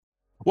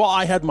Well,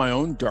 I had my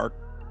own dark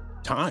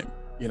time.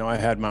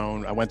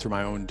 I went through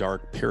my own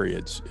dark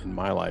periods in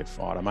my life,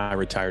 Autumn. I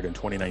retired in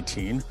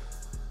 2019.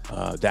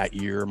 That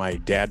year, my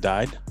dad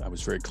died. I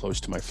was very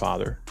close to my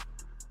father.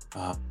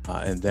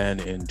 And then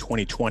in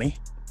 2020,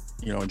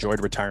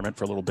 enjoyed retirement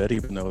for a little bit,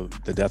 even though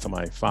the death of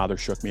my father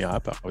shook me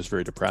up. I was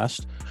very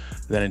depressed.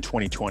 Then in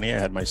 2020, I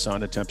had my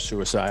son attempt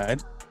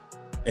suicide.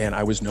 And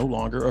I was no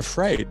longer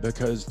afraid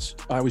because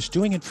I was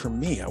doing it for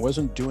me. I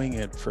wasn't doing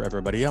it for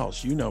everybody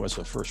else. As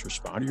a first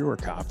responder, you were a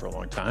cop for a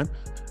long time.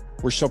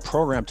 We're so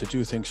programmed to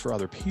do things for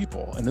other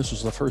people. And this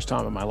was the first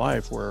time in my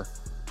life where,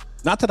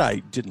 not that I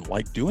didn't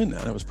like doing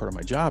that, it was part of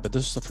my job, but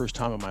this is the first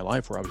time in my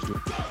life where I was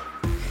doing it.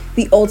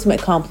 The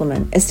ultimate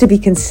compliment is to be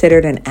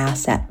considered an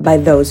asset by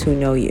those who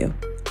know you.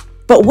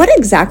 But what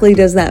exactly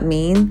does that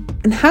mean?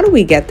 And how do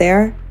we get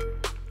there?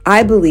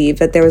 I believe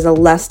that there is a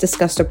less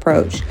discussed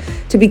approach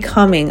to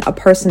becoming a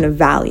person of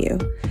value,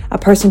 a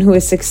person who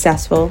is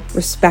successful,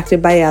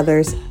 respected by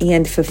others,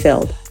 and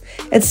fulfilled.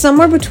 It's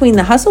somewhere between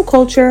the hustle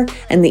culture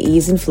and the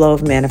ease and flow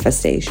of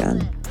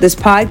manifestation. This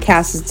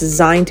podcast is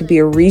designed to be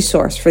a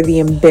resource for the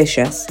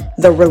ambitious,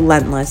 the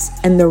relentless,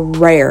 and the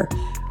rare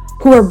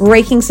who are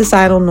breaking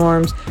societal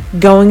norms,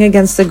 going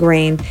against the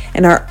grain,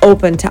 and are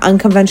open to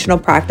unconventional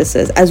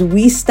practices as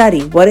we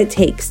study what it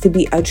takes to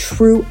be a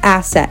true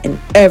asset in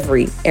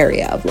every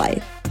area of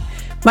life.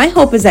 My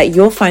hope is that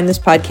you'll find this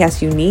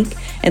podcast unique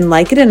and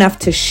like it enough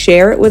to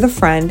share it with a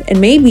friend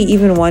and maybe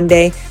even one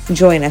day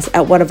join us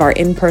at one of our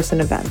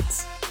in-person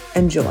events.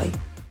 Enjoy.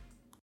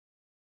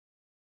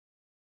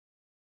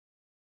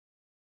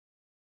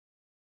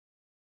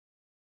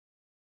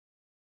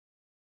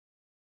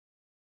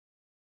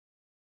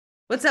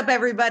 What's up,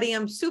 everybody?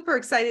 I'm super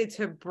excited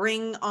to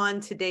bring on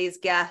today's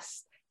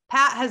guest.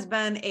 Pat has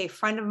been a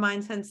friend of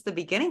mine since the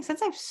beginning,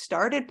 since I've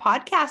started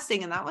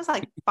podcasting, and that was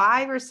like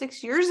 5 or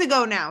 6 years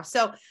ago now.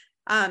 So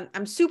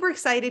I'm super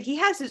excited. He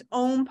has his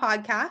own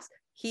podcast.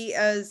 He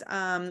is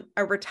a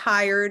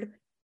retired,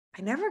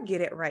 I never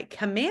get it right,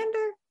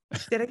 commander.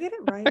 Did I get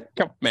it right?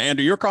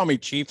 Commander, you're calling me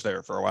chief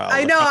there for a while.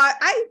 I know.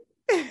 I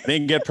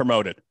didn't get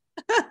promoted.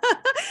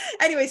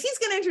 Anyways, he's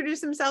going to introduce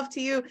himself to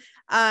you.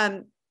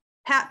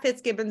 Pat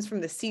Fitzgibbons from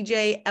the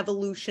CJ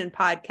Evolution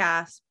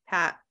podcast.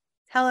 Pat,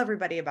 tell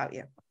everybody about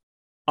you.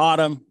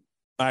 Autumn,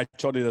 I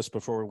told you this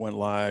before we went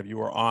live. You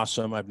are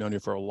awesome. I've known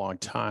you for a long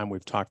time.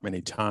 We've talked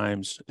many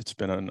times. It's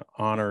been an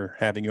honor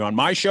having you on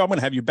my show. I'm going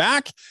to have you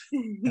back.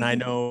 And I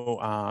know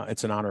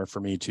it's an honor for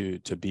me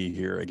to be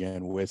here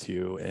again with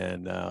you,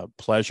 and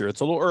pleasure. It's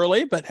a little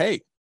early, but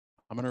hey,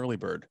 I'm an early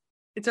bird.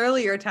 It's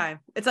early your time.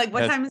 It's like,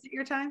 what time is it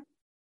your time?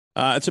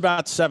 It's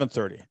about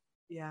 7:30.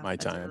 Yeah, my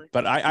time.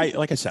 But I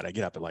like I said, I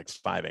get up at like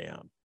 5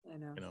 a.m. I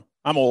know.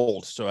 I'm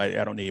old, so I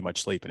don't need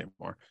much sleep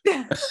anymore.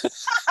 That's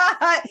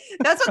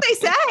what they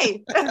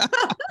say.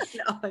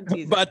 No,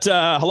 but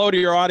hello to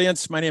your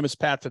audience. My name is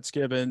Pat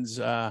Fitzgibbons.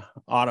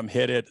 Autumn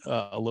hit it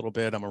a little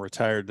bit. I'm a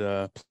retired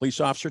police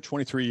officer,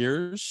 23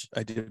 years.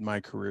 I did my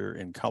career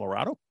in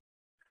Colorado.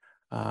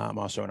 I'm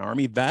also an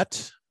Army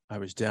vet. I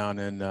was down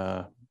in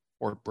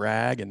Fort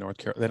Bragg in North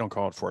Carolina. They don't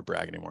call it Fort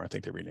Bragg anymore. I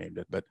think they renamed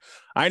it, but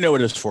I know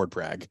it is Fort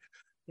Bragg.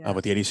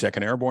 With the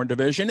 82nd Airborne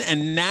Division.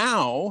 And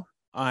now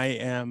I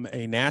am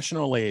a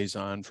national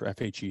liaison for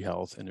FHE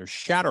Health and their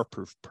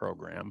Shatterproof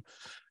program.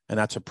 And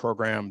that's a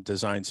program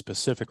designed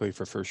specifically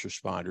for first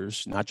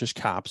responders, not just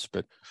cops,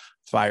 but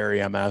fire,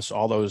 EMS,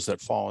 all those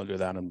that fall under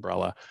that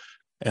umbrella.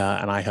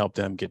 And I help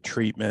them get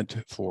treatment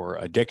for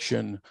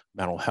addiction,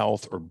 mental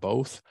health, or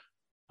both.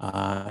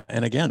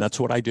 And again, that's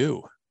what I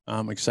do.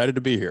 I'm excited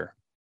to be here.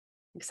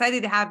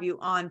 Excited to have you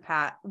on,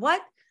 Pat.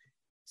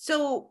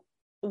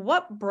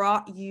 What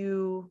brought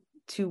you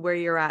to where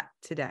you're at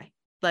today?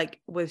 Like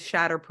with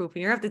Shatterproof,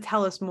 and you have to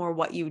tell us more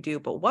what you do,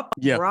 but what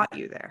brought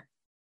you there?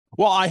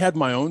 Well, I had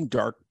my own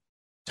dark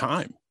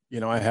time.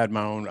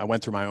 I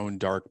went through my own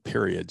dark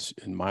periods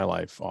in my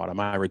life,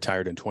 Autumn. I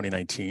retired in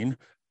 2019.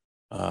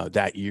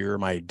 That year,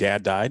 my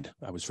dad died.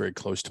 I was very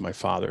close to my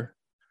father.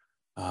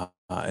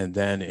 And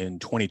then in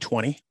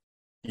 2020,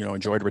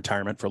 enjoyed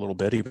retirement for a little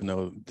bit, even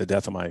though the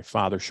death of my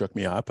father shook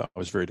me up. I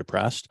was very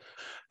depressed.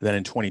 Then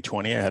in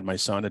 2020, I had my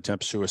son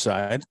attempt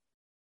suicide.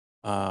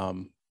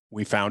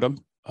 We found him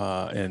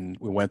and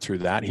we went through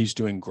that. He's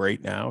doing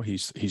great now.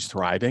 He's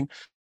thriving.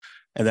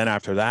 And then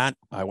after that,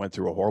 I went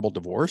through a horrible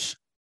divorce,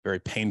 very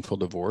painful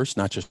divorce,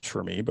 not just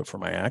for me, but for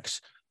my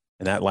ex.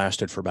 And that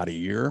lasted for about a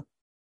year.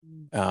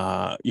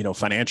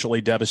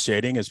 Financially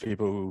devastating, as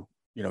people who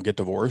get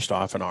divorced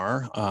often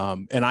are.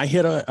 And I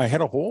hit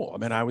a hole. I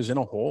mean, I was in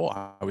a hole.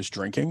 I was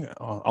drinking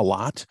a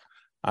lot.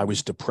 I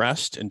was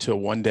depressed until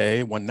one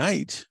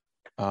night,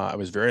 I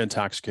was very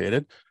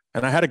intoxicated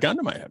and I had a gun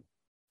to my head.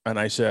 And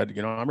I said,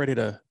 I'm ready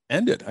to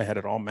end it. I had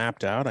it all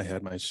mapped out. I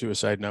had my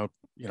suicide note,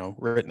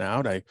 written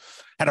out. I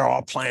had it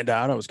all planned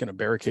out. I was going to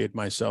barricade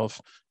myself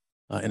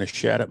in a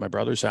shed at my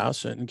brother's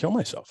house and kill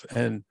myself.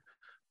 And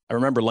I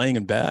remember laying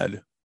in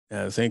bed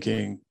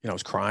thinking, I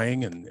was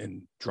crying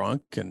and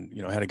drunk and,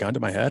 I had a gun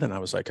to my head and I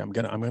was like, I'm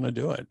going to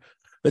do it.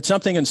 But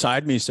something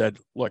inside me said,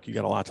 look, you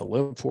got a lot to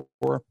live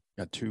for.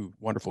 got two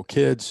wonderful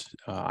kids.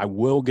 I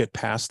will get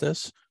past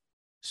this.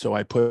 So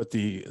I put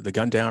the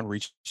gun down,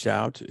 reached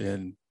out,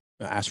 and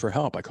asked for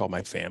help. I called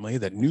my family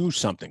that knew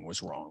something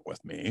was wrong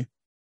with me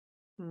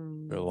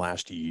for the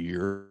last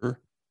year.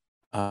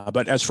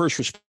 But as first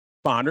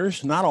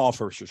responders, not all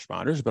first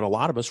responders, but a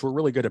lot of us were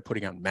really good at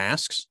putting on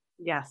masks.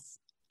 Yes.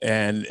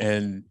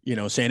 And you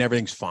know, saying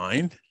everything's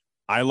fine.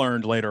 I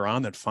learned later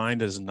on that fine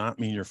does not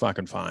mean you're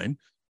fucking fine.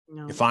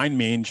 No. Fine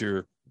means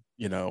you're,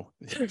 you know,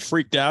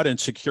 freaked out,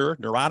 insecure,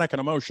 neurotic, and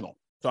emotional.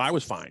 So I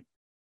was fine.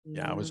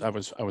 Yeah, I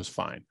was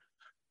fine.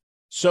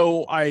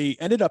 So I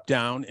ended up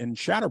down in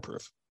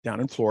Shatterproof, down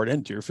in Florida,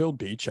 in Deerfield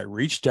Beach. I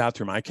reached out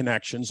through my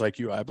connections, like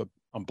you.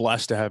 I'm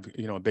blessed to have,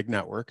 you know, a big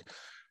network.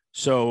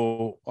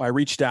 So I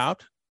reached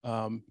out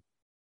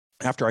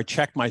after I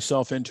checked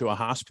myself into a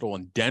hospital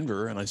in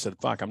Denver, and I said,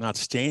 "Fuck, I'm not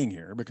staying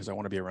here because I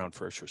want to be around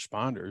first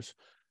responders."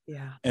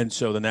 Yeah. And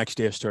so the next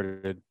day I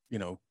started, you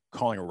know,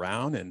 calling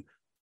around, and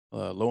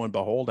lo and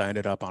behold, I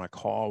ended up on a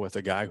call with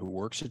a guy who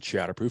works at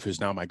Shatterproof, who's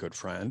now my good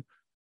friend.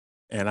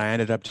 And I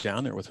ended up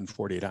down there within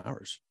 48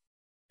 hours.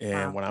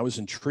 And when I was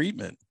in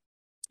treatment,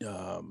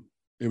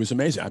 it was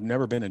amazing. I've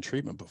never been in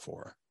treatment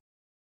before.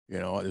 You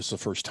know, it was the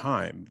first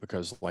time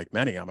because, like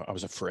many, I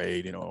was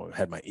afraid, you know,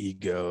 had my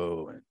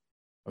ego, and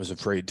I was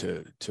afraid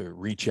to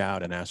reach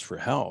out and ask for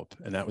help.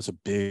 And that was a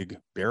big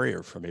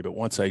barrier for me. But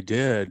once I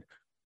did,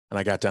 and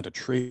I got down to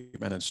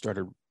treatment and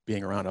started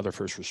being around other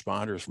first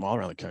responders from all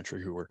around the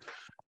country who were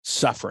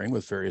suffering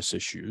with various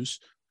issues,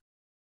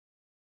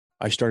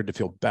 I started to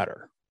feel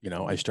better. You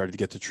know, I started to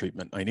get the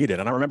treatment I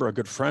needed. And I remember a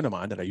good friend of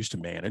mine that I used to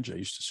manage, I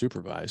used to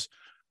supervise,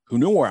 who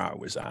knew where I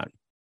was at.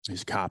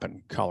 He's a cop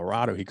in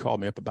Colorado. He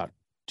called me up about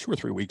 2 or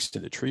 3 weeks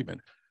into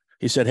treatment.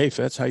 He said, "Hey,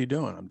 Fitz, how you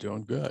doing?" "I'm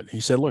doing good." He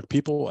said, "Look,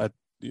 people at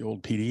the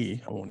old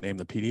PD, I won't name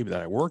the PD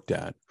that I worked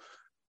at,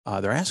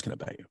 they're asking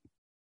about you.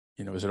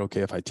 You know, is it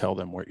okay if I tell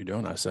them what you're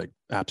doing?" I said,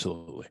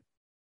 "Absolutely.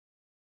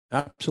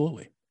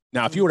 Absolutely."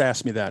 Now, if you would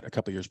ask me that a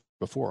couple of years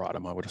before,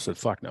 Autumn, I would have said,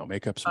 "Fuck no,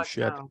 make up some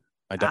shit. No.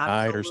 I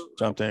died Absolutely. or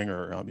something,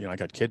 or, you know, I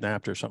got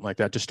kidnapped or something like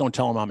that. Just don't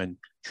tell them I'm in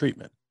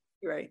treatment."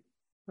 Right.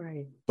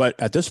 Right. But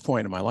at this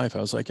point in my life, I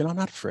was like, you know, I'm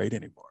not afraid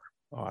anymore,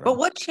 Autumn. But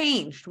what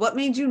changed? What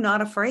made you not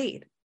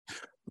afraid?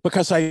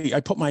 Because I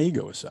put my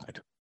ego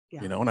aside,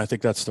 Yeah. you know, and I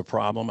think that's the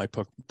problem. I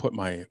put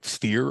my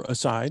fear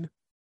aside.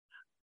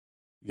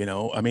 You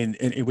know, I mean,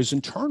 it was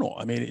internal.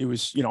 I mean, it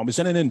was, you know, I was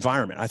in an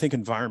environment. I think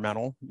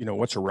environmental, you know,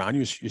 what's around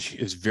you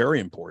is very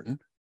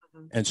important.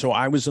 And so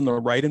I was in the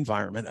right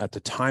environment at the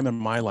time in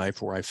my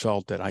life where I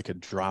felt that I could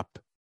drop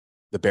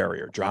the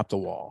barrier, drop the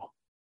wall.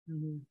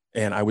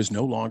 And I was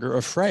no longer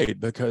afraid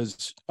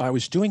because I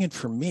was doing it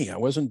for me. I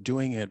wasn't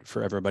doing it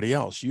for everybody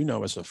else. You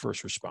know, as a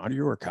first responder,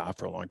 you were a cop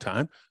for a long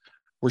time.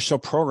 We're so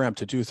programmed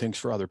to do things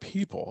for other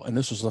people. And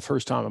this was the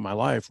first time in my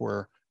life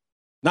where,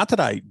 not that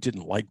I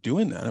didn't like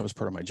doing that, it was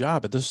part of my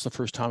job, but this is the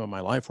first time in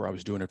my life where I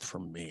was doing it for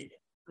me,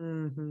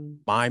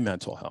 my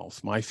mental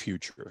health, my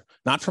future,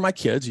 not for my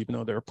kids, even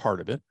though they're a part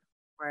of it.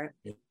 Right.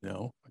 You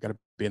know, I got to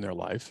be in their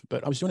life,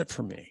 but I was doing it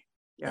for me.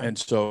 Yeah. And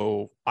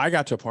so I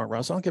got to a point where I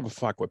was, I don't give a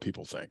fuck what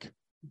people think.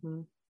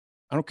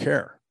 I don't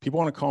care. People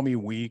want to call me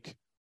weak,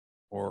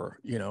 or,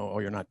 you know, "Oh,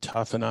 you're not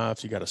tough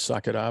enough. You got to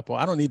suck it up." Well,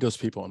 I don't need those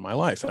people in my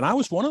life. And I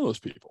was one of those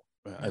people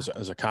as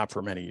a cop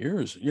for many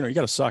years. You know, you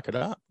got to suck it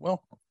up.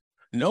 Well,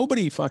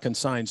 nobody fucking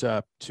signs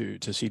up to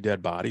see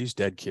dead bodies,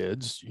 dead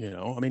kids, you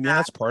know. I mean, yeah,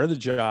 that's part of the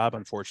job,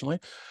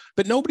 unfortunately,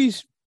 but nobody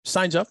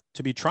signs up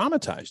to be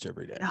traumatized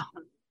every day. No.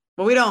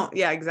 But we don't.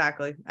 Yeah,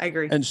 exactly. I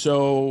agree. And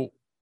so,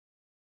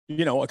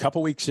 you know, a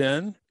couple weeks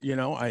in, you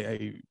know,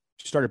 I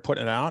started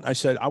putting it out. I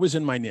said, I was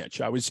in my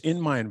niche. I was in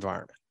my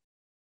environment.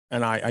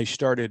 And I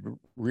started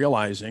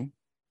realizing,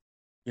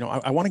 you know,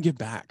 I want to give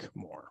back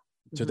more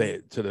to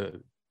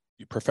the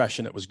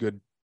profession that was good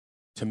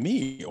to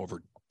me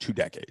over 2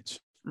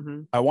 decades.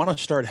 I want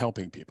to start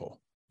helping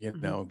people, you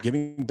know,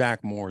 giving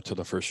back more to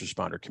the first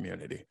responder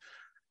community.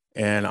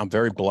 And I'm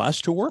very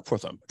blessed to work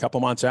with them. A couple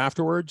months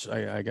afterwards,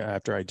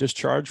 after I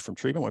discharged from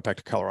treatment, went back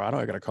to Colorado,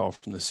 I got a call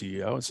from the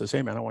CEO and says,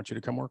 "Hey, man, I want you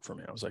to come work for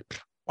me." I was like,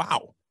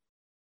 wow.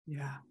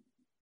 Yeah.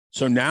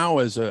 So now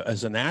as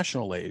a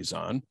national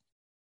liaison,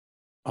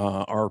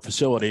 our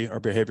facility, our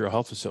behavioral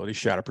health facility,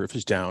 Shatterproof,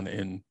 is down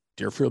in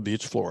Deerfield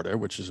Beach, Florida,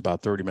 which is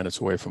about 30 minutes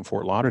away from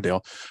Fort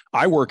Lauderdale.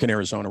 I work in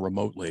Arizona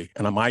remotely,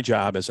 and my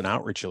job as an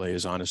outreach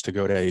liaison is to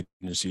go to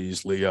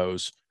agencies,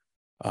 LEOs,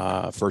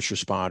 first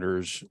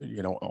responders,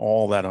 you know,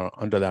 all that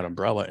under that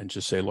umbrella, and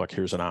just say, look,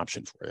 here's an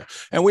option for you.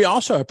 And we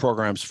also have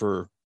programs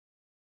for,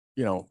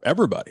 you know,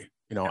 everybody.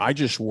 You know, I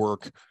just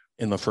work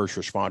in the first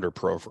responder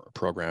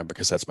program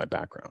because that's my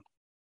background.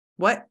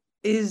 What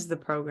is the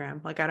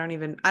program? Like, I don't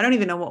even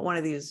know what one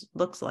of these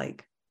looks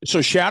like. So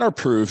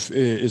Shatterproof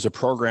is a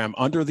program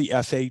under the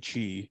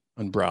FHE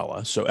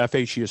umbrella. So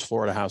FHE is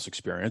Florida House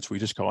Experience. We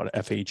just call it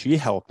FHE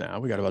Health now.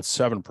 We got about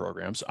 7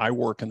 programs. I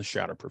work in the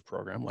Shatterproof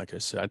program, like I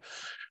said,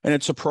 and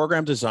it's a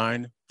program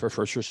designed for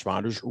first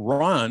responders,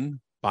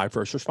 run by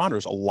first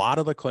responders. A lot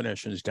of the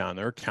clinicians down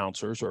there,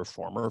 counselors, are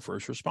former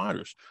first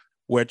responders,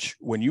 which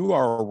when you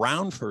are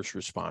around first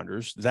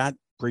responders, that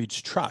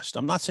breeds trust.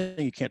 I'm not saying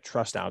you can't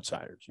trust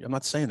outsiders. I'm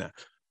not saying that.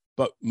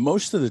 But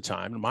most of the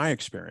time, in my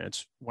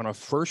experience, when a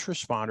first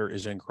responder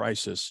is in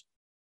crisis,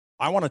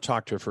 I want to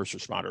talk to a first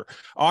responder.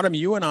 Autumn,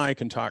 you and I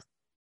can talk,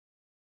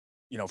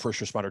 first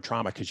responder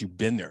trauma because you've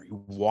been there.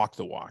 You walk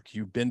the walk.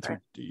 You've been through,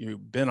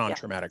 you've been on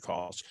traumatic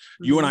calls.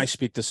 Mm-hmm. You and I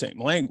speak the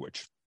same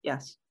language.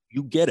 Yes.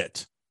 You get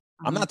it.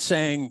 Mm-hmm. I'm not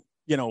saying,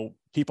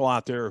 people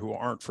out there who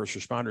aren't first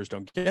responders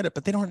don't get it,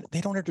 but they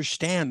don't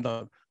understand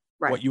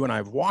what you and I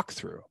have walked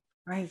through.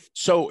 Right.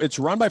 So it's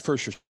run by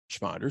first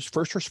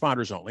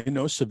responders only,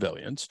 no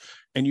civilians.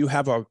 And you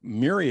have a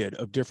myriad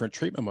of different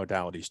treatment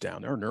modalities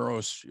down there: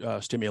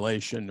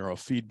 neurostimulation,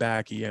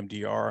 neurofeedback,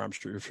 EMDR, I'm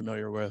sure you're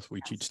familiar with.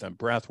 We teach them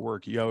breath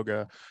work,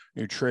 yoga,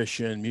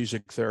 nutrition,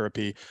 music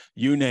therapy,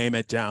 you name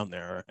it, down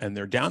there. And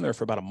they're down there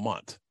for about a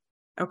month.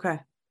 Okay.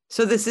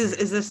 So is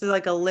this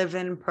like a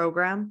live-in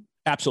program?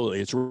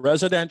 Absolutely. It's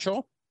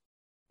residential.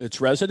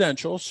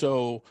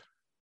 So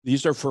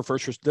these are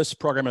this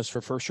program is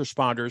for first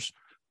responders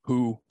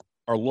who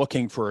are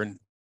looking for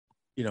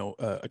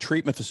a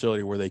treatment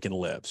facility where they can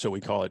live. So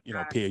we call it,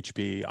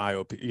 PHP,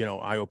 IOP,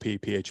 IOP,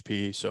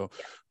 PHP. So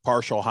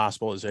partial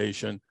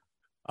hospitalization.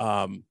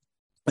 And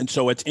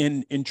so it's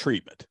in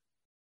treatment,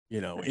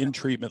 in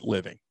treatment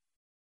living.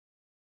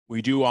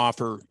 We do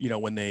offer,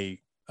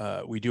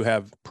 we do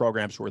have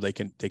programs where they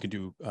can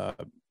do,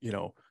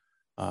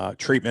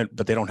 treatment,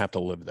 but they don't have to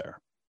live there.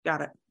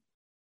 Got it.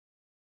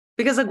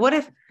 Because what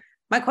if,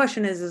 my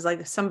question is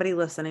like somebody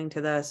listening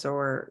to this,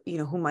 or,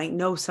 who might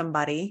know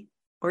somebody,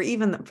 or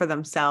even for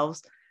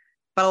themselves.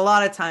 But a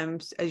lot of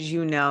times, as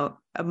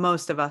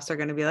most of us are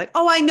going to be like,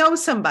 oh, I know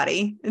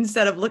somebody,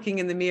 instead of looking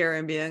in the mirror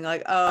and being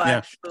like, oh,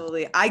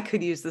 actually, I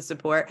could use the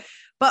support.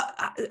 But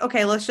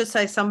okay, let's just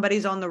say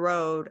somebody's on the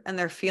road and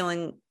they're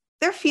feeling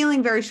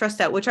very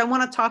stressed out, which I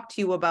want to talk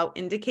to you about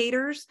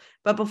indicators.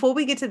 But before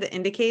we get to the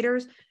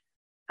indicators,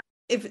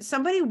 if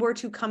somebody were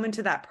to come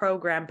into that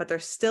program, but they're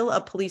still a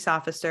police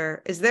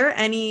officer, is there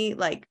any,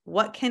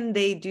 what can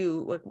they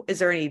do? Is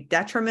there any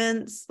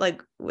detriments,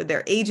 with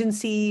their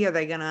agency? Are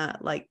they gonna,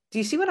 do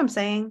you see what I'm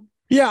saying?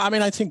 Yeah. I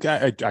mean, I think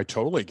I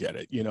totally get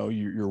it.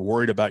 You're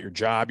worried about your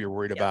job. You're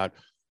worried about,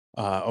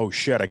 oh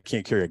shit, I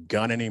can't carry a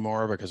gun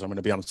anymore because I'm going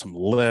to be on some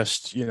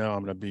list. They're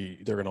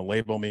going to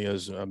label me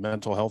as a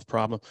mental health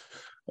problem.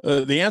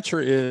 The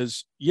answer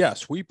is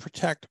yes, we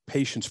protect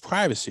patients'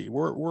 privacy.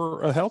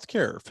 We're a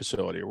healthcare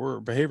facility. We're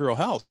behavioral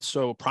health.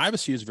 So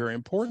privacy is very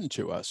important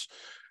to us.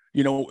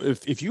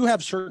 If you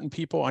have certain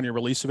people on your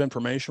release of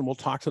information, we'll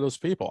talk to those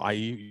people,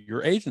 i.e.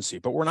 your agency.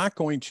 But we're not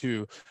going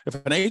to, if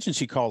an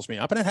agency calls me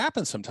up, and it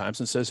happens sometimes,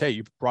 and says, hey,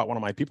 you brought one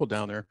of my people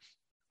down there,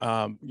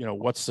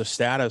 what's the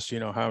status,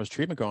 how is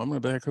treatment going? I'm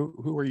going to be like,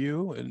 who are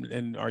you?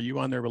 And are you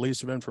on their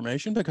release of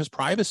information? Because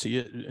privacy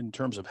in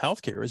terms of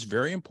healthcare is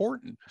very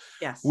important.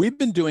 Yes. We've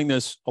been doing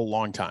this a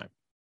long time.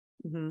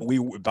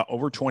 Mm-hmm. About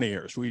over 20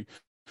 years. We've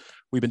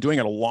been doing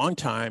it a long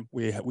time.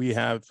 We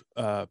have,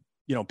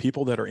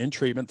 people that are in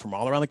treatment from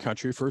all around the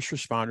country, first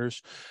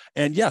responders.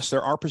 And yes,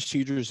 there are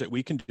procedures that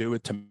we can do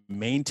to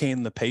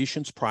maintain the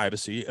patient's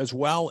privacy, as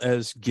well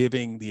as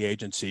giving the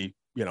agency,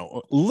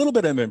 a little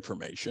bit of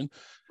information,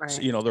 right.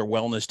 Their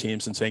wellness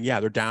teams, and saying,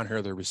 yeah, they're down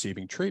here, they're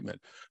receiving treatment.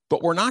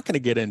 But we're not going to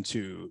get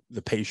into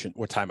the patient,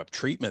 what type of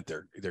treatment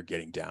they're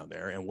getting down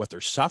there and what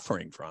they're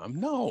suffering from.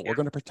 No, we're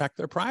going to protect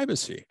their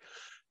privacy.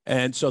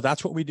 And so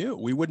that's what we do.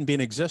 We wouldn't be in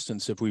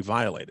existence if we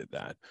violated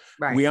that.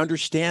 Right. We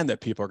understand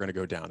that people are going to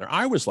go down there.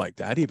 I was like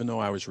that, even though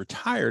I was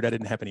retired, I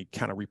didn't have any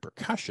kind of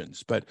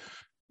repercussions, but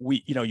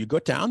you go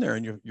down there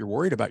and you're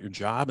worried about your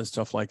job and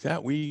stuff like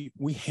that. We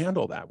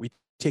handle that. We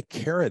take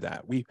care of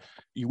that. We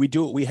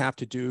do what we have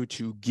to do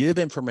to give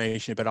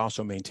information, but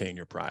also maintain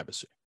your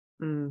privacy.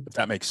 If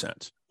that makes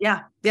sense.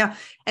 Yeah. Yeah.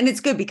 And it's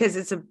good because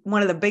it's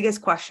one of the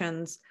biggest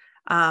questions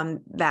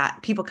that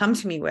people come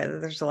to me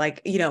with. There's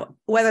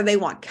whether they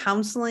want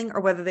counseling or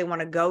whether they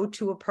want to go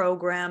to a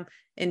program,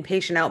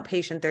 inpatient,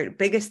 outpatient, their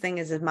biggest thing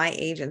is my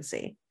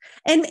agency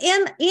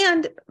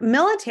and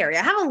military.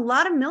 I have a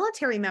lot of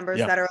military members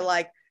that are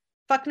like,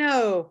 fuck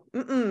no,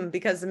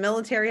 because the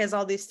military has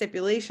all these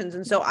stipulations.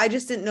 And so I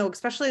just didn't know,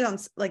 especially on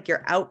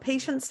your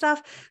outpatient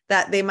stuff,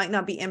 that they might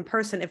not be in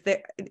person.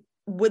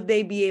 Would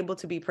they be able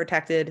to be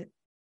protected?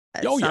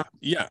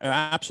 Yeah,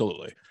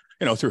 absolutely.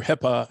 Through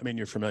HIPAA. I mean,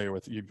 you've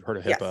heard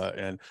of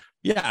HIPAA,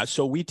 yes. And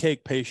so we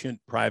take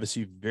patient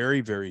privacy very,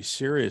 very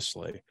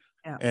seriously.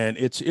 Yeah. And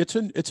it's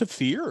a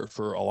fear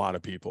for a lot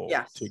of people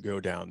to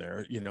go down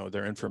there.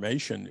 Their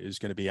information is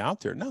going to be out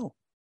there. No,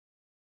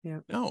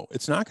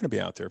 it's not going to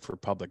be out there for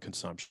public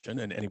consumption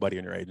and anybody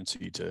in your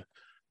agency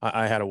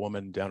I had a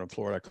woman down in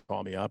Florida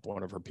call me up.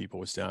 One of her people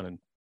was down, and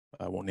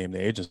I won't name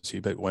the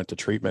agency, but went to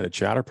treatment at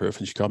Shatterproof,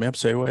 and she called me up and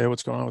say, hey,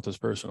 what's going on with this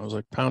person? I was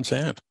like, pound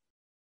sand.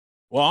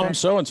 Well, I'm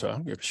so-and-so. I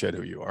don't give a shit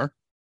who you are.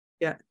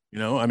 Yeah.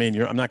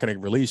 I'm not going to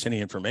release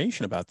any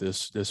information about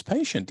this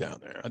patient down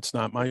there. That's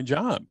not my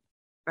job.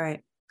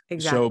 Right.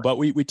 Exactly. So, but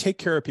we take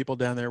care of people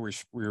down there. We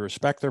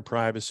respect their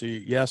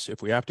privacy. Yes.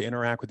 If we have to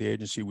interact with the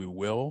agency, we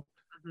will.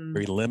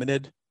 Very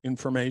limited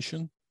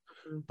information,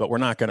 but we're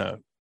not going to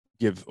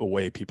give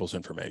away people's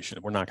information.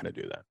 We're not going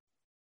to do that.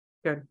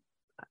 Good.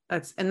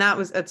 That's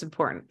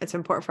important. It's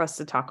important for us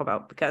to talk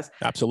about because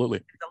absolutely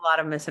there's a lot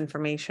of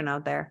misinformation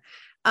out there.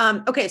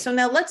 Okay. So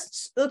now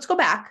let's go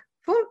back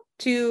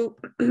to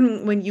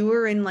when you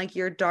were in like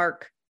your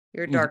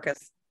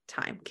darkest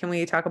time. Can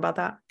we talk about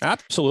that?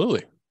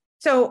 Absolutely.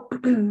 So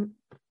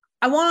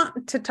I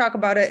want to talk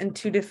about it in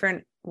two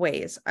different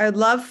ways. I'd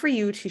love for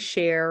you to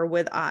share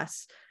with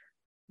us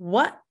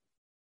what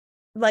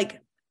were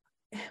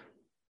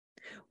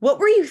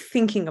you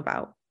thinking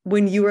about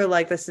when you were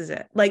like, this is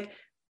it? Like,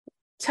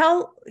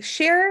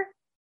 share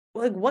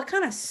like what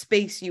kind of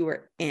space you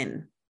were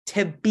in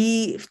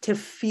to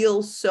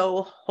feel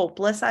so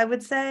hopeless, I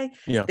would say,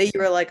 that you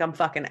were like, I'm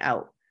fucking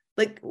out.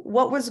 Like,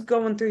 what was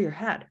going through your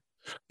head?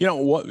 You know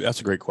what?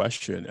 That's a great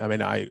question. I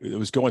mean, it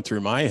was going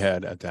through my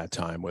head at that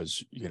time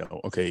was,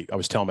 okay, I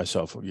was telling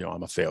myself,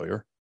 I'm a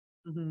failure.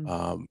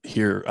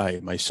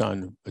 My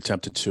son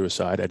attempted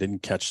suicide. I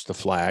didn't catch the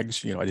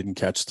flags, I didn't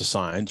catch the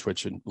signs,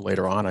 which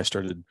later on I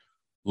started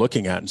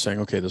looking at and saying,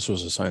 okay, this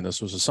was a sign. This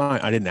was a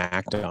sign. I didn't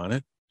act on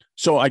it.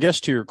 So I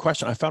guess to your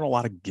question, I felt a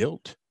lot of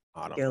guilt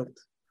on it.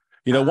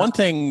 One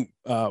thing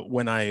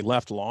when I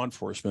left law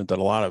enforcement that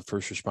a lot of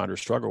first responders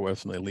struggle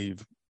with when they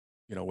leave,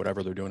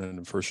 whatever they're doing in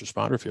the first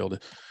responder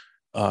field,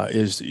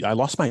 is I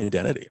lost my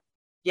identity.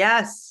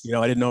 Yes.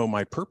 I didn't know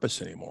my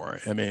purpose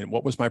anymore. I mean,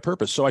 what was my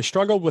purpose? So I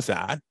struggled with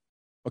that.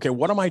 Okay,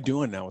 what am I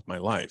doing now with my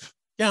life?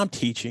 Yeah, I'm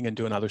teaching and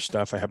doing other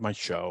stuff. I have my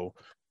show.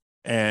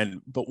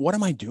 But what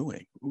am I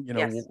doing?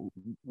 Yes.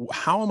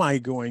 How am I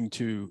going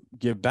to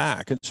give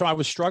back? And so I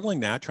was struggling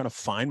that, trying to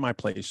find my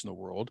place in the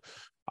world.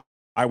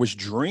 I was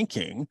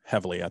drinking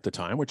heavily at the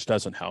time, which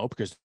doesn't help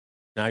because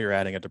now you're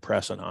adding a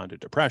depressant onto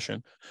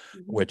depression,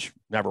 which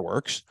never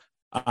works.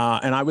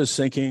 And I was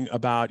thinking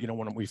about,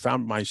 when we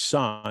found my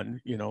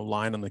son,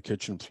 lying on the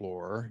kitchen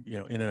floor,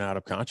 in and out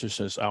of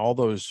consciousness, all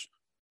those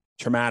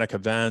traumatic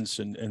events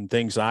and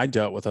things I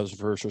dealt with as a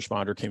first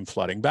responder came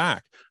flooding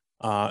back,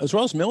 as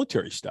well as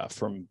military stuff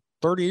from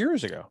 30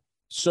 years ago.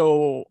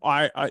 So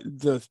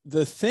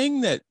the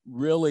thing that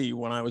really,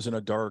 when I was in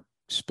a dark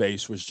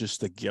space, was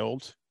just the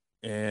guilt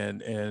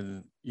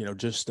and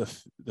just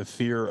the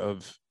fear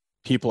of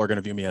people are going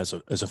to view me as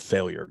a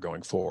failure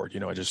going forward.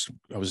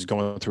 I was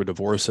going through a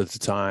divorce at the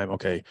time.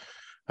 Okay.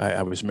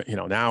 I was,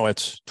 now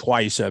it's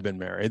twice I've been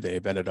married.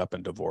 They've ended up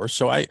in divorce.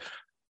 So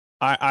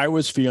I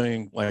was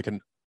feeling like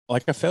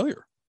a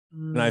failure,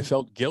 and I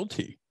felt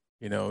guilty,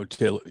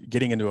 to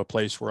getting into a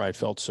place where I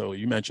felt, so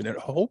you mentioned it,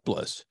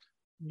 hopeless,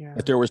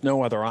 that there was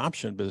no other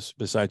option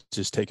besides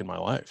just taking my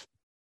life.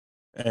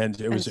 And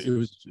it was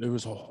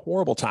a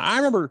horrible time. I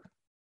remember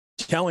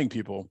telling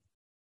people,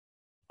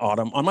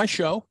 Autumn, on my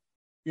show,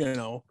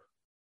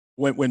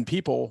 when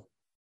people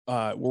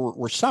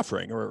were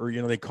suffering or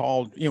they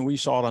called, we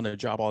saw it on the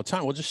job all the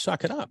time. Well, just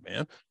suck it up,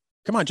 man.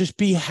 Come on, just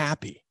be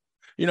happy.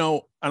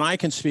 And I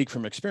can speak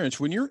from experience.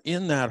 When you're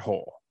in that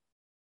hole,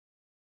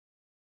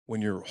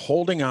 when you're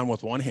holding on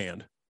with one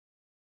hand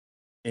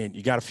and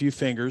you got a few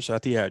fingers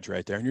at the edge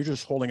right there, and you're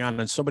just holding on,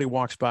 and somebody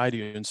walks by to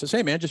you and says,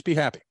 hey man, just be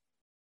happy.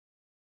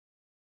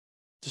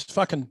 Just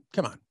fucking,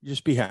 come on,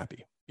 just be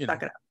happy.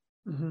 Suck it up.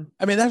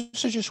 I mean,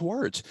 that's just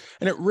words.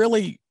 And it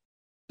really,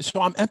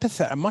 so I'm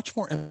empathetic. I'm much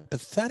more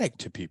empathetic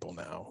to people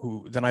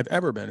now than I've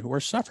ever been who are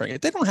suffering.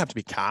 They don't have to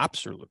be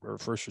cops or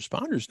first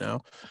responders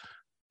now,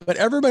 but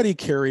everybody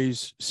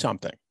carries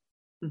something,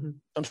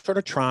 some sort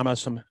of trauma,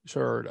 some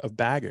sort of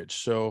baggage.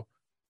 So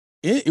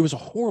it was a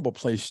horrible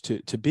place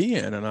to be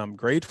in. And I'm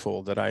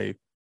grateful that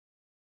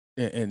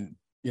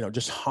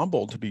just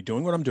humbled to be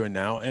doing what I'm doing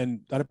now,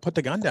 and that I put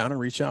the gun down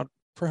and reach out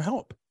for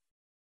help.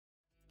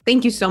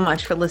 Thank you so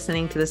much for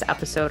listening to this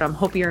episode. I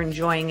hope you're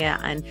enjoying it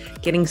and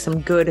getting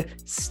some good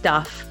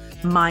stuff,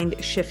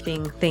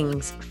 mind-shifting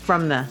things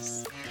from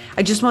this.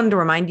 I just wanted to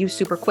remind you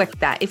super quick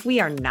that if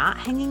we are not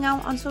hanging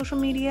out on social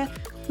media,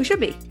 we should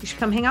be. You should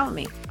come hang out with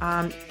me.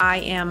 I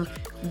am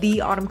the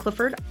Autumn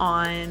Clifford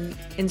on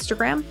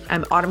Instagram.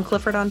 I'm Autumn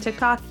Clifford on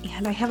TikTok,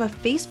 and I have a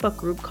Facebook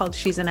group called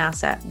She's an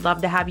Asset.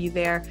 Love to have you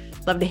there.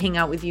 Love to hang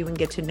out with you and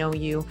get to know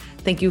you.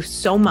 Thank you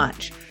so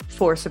much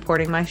for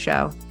supporting my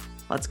show.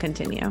 Let's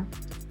continue.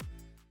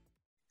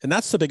 And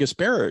that's the biggest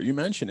barrier. You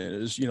mentioned it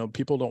is,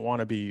 people don't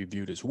want to be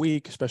viewed as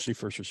weak, especially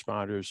first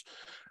responders.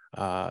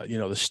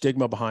 The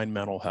stigma behind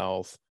mental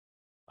health.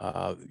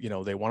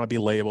 They want to be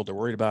labeled. They're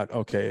worried about,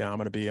 okay, I'm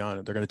going to be on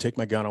it. They're going to take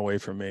my gun away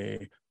from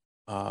me.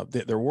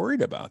 They're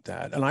worried about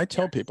that. And I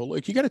tell people,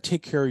 look, you got to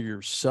take care of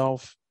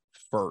yourself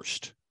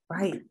first.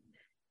 Right.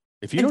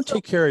 If you don't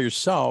take care of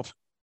yourself,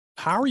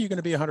 how are you going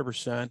to be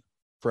 100%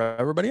 for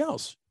everybody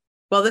else?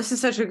 Well, this is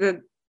such a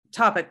good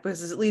topic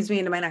because it leads me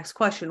into my next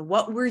question.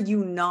 What were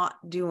you not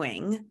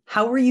doing?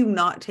 How were you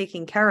not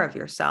taking care of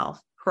yourself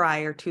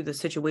prior to the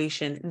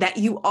situation that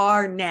you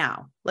are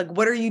now? Like,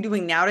 what are you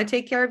doing now to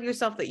take care of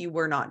yourself that you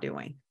were not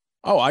doing?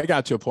 Oh, I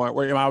got to a point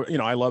where,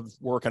 I love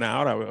working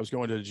out. I was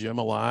going to the gym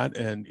a lot,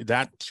 and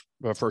that's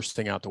the first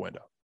thing out the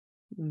window.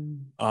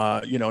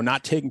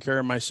 Not taking care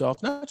of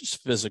myself, not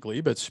just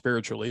physically, but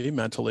spiritually,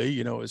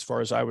 mentally, as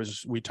far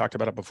as we talked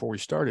about it before we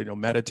started,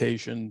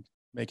 meditation,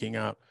 making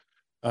out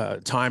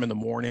time in the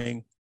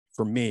morning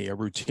for me, a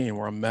routine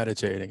where I'm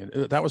meditating,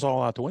 and that was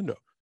all out the window.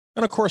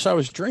 And of course, I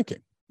was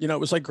drinking. You know, it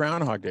was like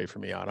Groundhog Day for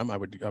me, Adam. I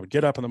would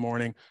get up in the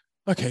morning.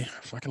 Okay,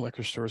 fucking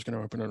liquor store is going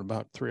to open in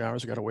about 3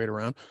 hours. I got to wait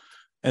around,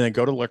 and then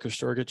go to the liquor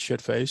store, get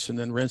shit faced, and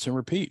then rinse and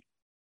repeat.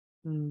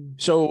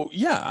 So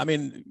yeah, I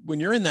mean, when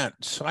you're in that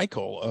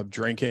cycle of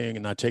drinking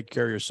and not taking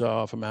care of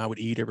yourself, I would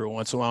eat every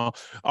once in a while.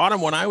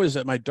 Autumn, when I was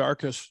at my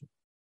darkest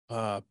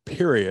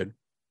period,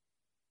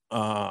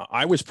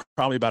 I was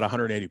probably about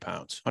 180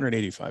 pounds,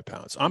 185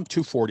 pounds. I'm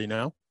 240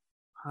 now.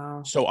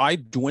 Wow. So I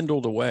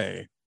dwindled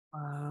away.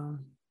 Wow.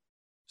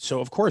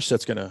 So of course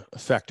that's going to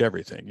affect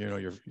everything, you know,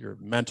 your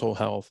mental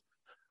health.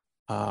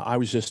 I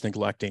was just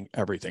neglecting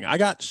everything. I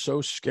got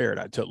so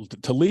scared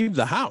to leave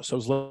the house. I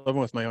was living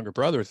with my younger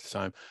brother at the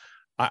time.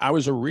 I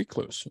was a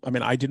recluse. I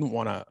mean, I didn't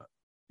want to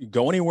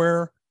go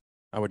anywhere.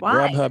 I would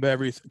Grubhub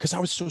everything because I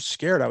was so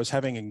scared. I was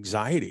having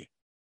anxiety.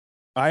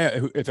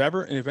 If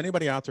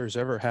anybody out there has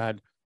ever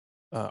had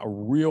a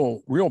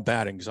real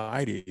bad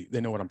anxiety, they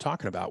know what I'm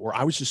talking about, where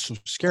I was just so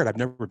scared. I've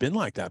never been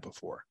like that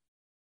before.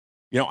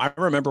 You know, I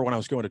remember when I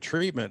was going to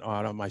treatment,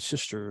 my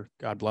sister,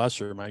 God bless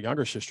her, my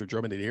younger sister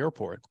drove me to the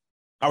airport.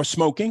 I was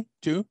smoking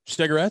too,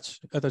 cigarettes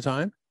at the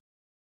time,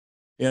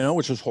 you know,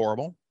 which was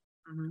horrible.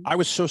 I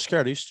was so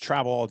scared. I used to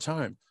travel all the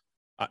time.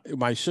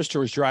 My sister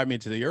was driving me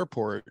to the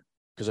airport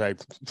because I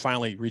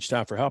finally reached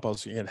out for help. I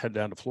was going to head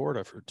down to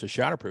Florida to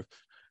Shatterproof.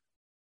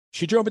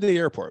 She drove me to the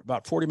airport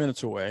about 40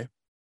 minutes away.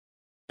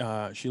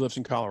 She lives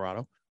in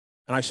Colorado,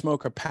 and I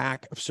smoke a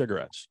pack of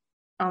cigarettes.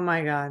 Oh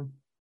my God.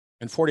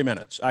 In 40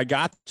 minutes. I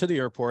got to the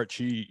airport.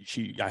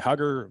 I hug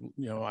her,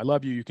 you know, I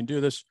love you. You can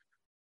do this.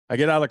 I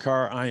get out of the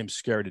car. I am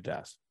scared to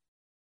death.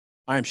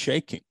 I am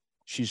shaking.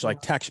 She's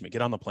like, text me,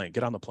 get on the plane,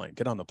 get on the plane,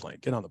 get on the plane,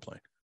 get on the plane.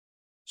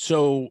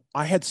 So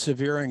I had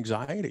severe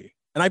anxiety,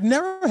 and I've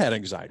never had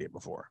anxiety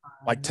before,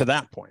 like to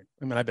that point.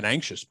 I mean, I've been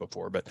anxious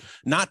before, but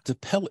not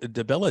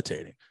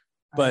debilitating.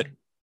 But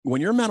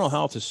when your mental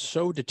health is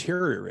so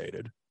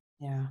deteriorated,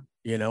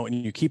 you know,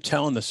 and you keep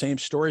telling the same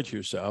story to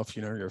yourself,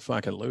 you know, you're a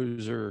fucking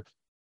loser,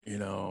 you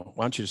know,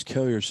 why don't you just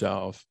kill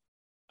yourself?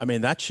 I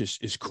mean, that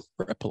just is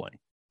crippling.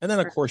 And then,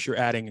 of course, you're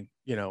adding,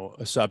 you know,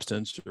 a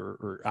substance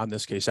or in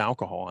this case,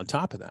 alcohol on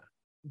top of that.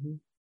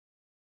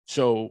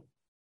 So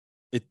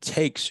it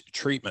takes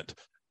treatment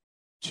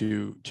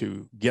to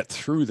get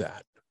through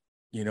that.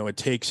 You know, it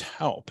takes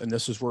help. And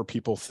this is where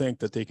people think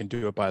that they can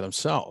do it by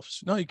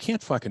themselves. No, you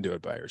can't fucking do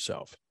it by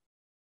yourself.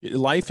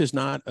 Life is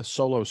not a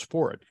solo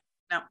sport.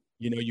 No.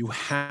 You know, you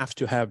have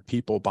to have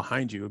people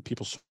behind you,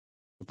 people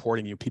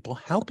supporting you, people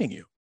helping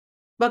you.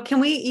 But can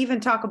we even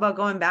talk about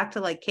going back to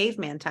like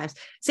caveman times?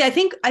 See, I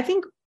think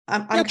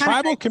I'm kind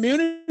tribal of,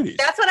 communities.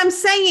 That's what I'm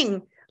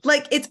saying.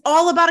 Like, it's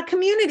all about a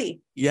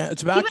community. Yeah,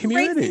 it's about even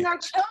community. Raising our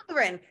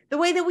children, the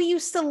way that we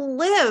used to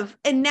live.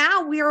 And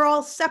now we are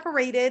all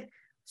separated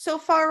so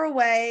far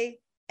away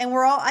and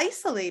we're all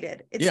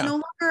isolated. It's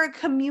no longer a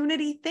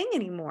community thing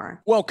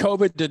anymore. Well,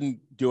 COVID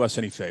didn't do us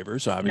any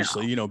favors,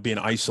 obviously, you know, being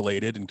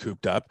isolated and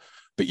cooped up.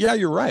 But yeah,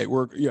 you're right.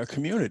 We're a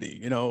community,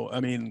 you know, I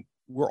mean,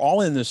 we're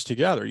all in this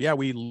together. Yeah,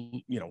 we,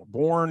 you know,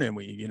 born and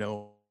we, you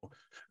know,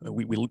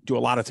 we do a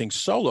lot of things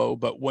solo,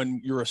 but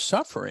when you're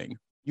suffering,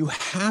 you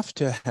have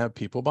to have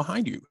people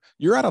behind you.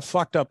 You're at a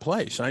fucked up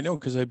place. I know,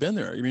 because I've been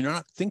there. I mean, you're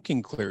not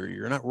thinking clearly.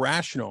 You're not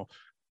rational.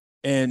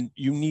 And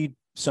you need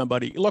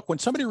somebody. Look, when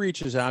somebody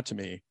reaches out to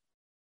me,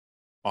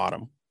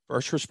 Autumn,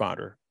 first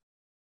responder,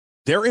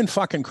 they're in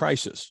fucking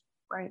crisis.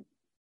 Right.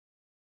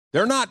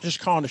 They're not just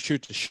calling to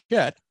shoot the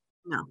shit.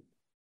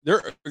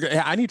 No.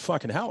 I need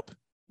fucking help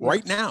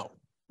right now.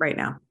 Right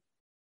now.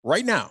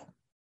 Right now.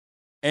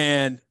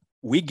 And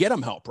we get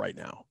them help right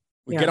now.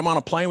 We get them on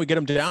a plane. We get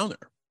them down there.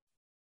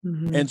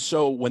 And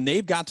so when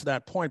they've got to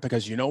that point,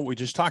 because you know what we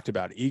just talked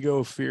about,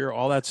 ego, fear,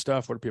 all that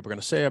stuff, what are people going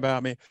to say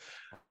about me?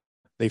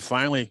 They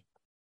finally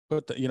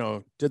did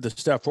the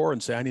step forward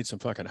and say, I need some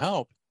fucking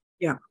help.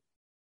 Yeah.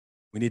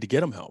 We need to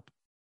get them help.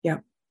 Yeah.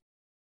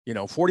 You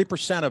know,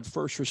 40% of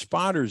first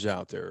responders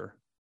out there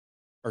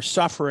are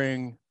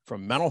suffering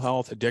from mental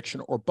health,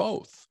 addiction, or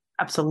both.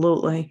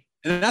 Absolutely.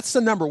 And that's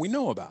the number we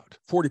know about,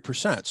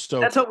 40%.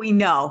 So that's what we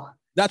know.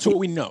 That's what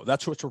we know.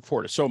 That's what's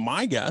reported. So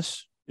my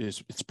guess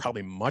is it's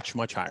probably much,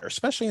 much higher,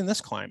 especially in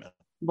this climate.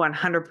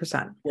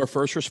 100%. Where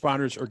first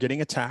responders are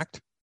getting attacked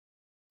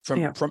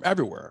from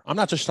everywhere. I'm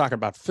not just talking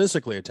about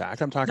physically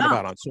attacked. I'm talking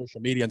about on social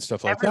media and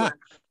stuff like that.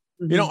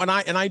 You know, and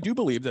I do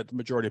believe that the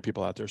majority of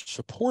people out there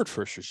support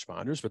first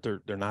responders, but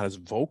they're not as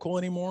vocal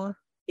anymore.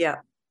 Yeah.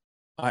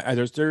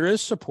 There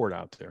is support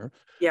out there.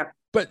 Yeah.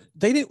 But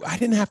I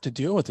didn't have to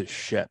deal with this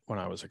shit when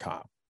I was a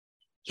cop.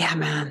 Yeah,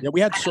 man. Yeah,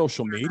 we had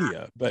social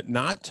media, but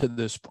not to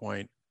this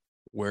point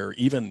where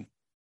even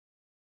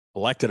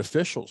elected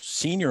officials,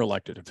 senior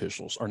elected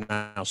officials, are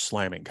now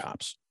slamming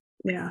cops.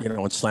 Yeah. You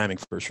know, and slamming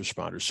first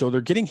responders. So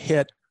they're getting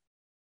hit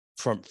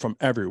from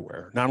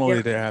everywhere. Not only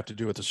do they have to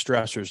do with the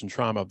stressors and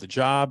trauma of the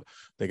job,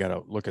 they got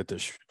to look at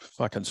this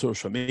fucking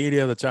social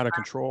media that's out of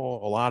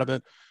control. A lot of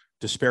it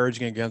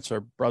disparaging against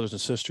our brothers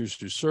and sisters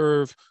who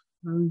serve.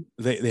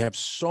 They have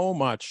so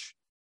much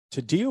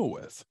to deal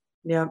with.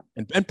 Yeah.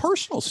 And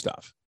personal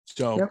stuff.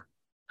 So yep.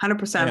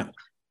 100%. Yeah.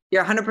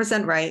 You're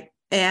 100% right.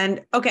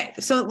 And okay,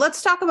 so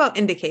let's talk about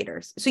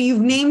indicators. So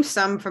you've named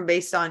some from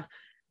based on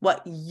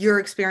what your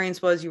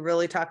experience was. You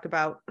really talked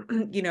about,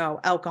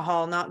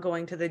 alcohol, not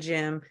going to the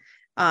gym,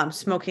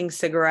 smoking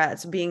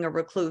cigarettes, being a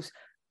recluse.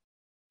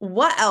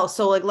 What else?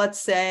 So like, let's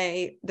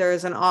say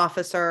there's an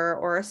officer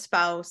or a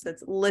spouse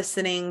that's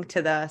listening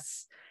to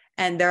this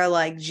and they're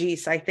like,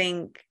 geez, I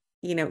think,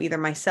 either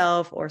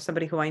myself or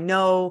somebody who I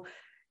know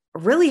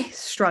really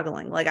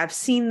struggling. Like I've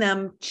seen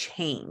them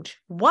change.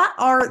 What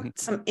are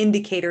some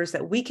indicators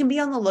that we can be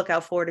on the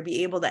lookout for to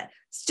be able to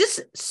just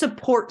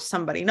support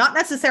somebody? Not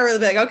necessarily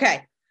be like,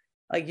 okay,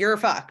 like you're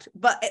fucked,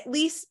 but at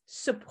least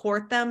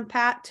support them,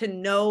 Pat, to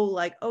know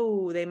like,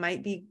 oh, they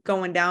might be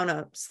going down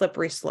a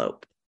slippery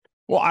slope.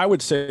 Well, I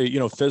would say,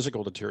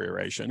 physical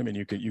deterioration. I mean,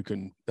 you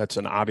can, that's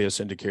an obvious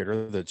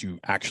indicator that you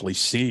actually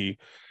see,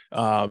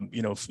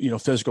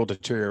 physical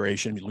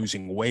deterioration,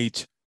 losing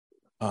weight,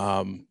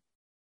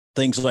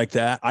 things like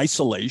that.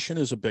 Isolation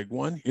is a big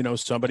one.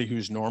 Somebody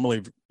who's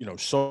normally,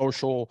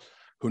 social,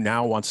 who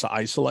now wants to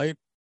isolate.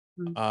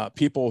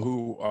 People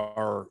who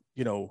are,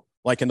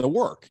 like in the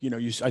work,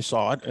 I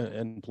saw it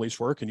in police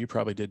work, and you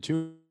probably did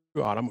too,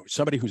 Autumn.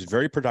 Somebody who's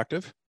very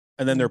productive,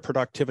 and then their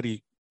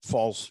productivity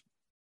falls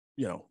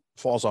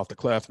off the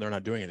cliff, and they're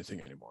not doing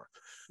anything anymore.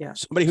 Yeah.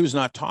 Somebody who's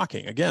not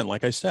talking, again,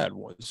 like I said,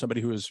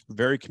 somebody who was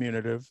very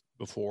communicative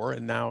before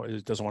and now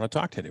doesn't want to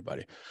talk to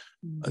anybody.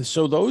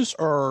 So those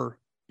are,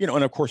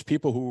 and of course,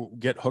 people who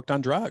get hooked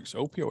on drugs,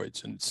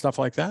 opioids and stuff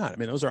like that. I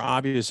mean, those are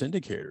obvious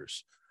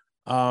indicators.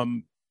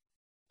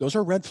 Those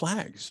are red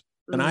flags.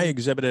 And I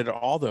exhibited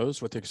all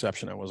those, with the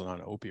exception I wasn't on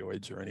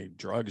opioids or any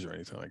drugs or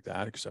anything like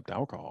that, except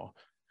alcohol.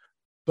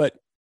 But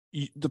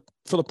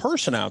for the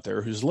person out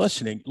there who's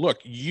listening,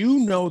 look,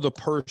 the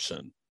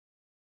person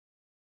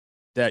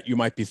that you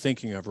might be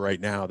thinking of right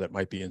now that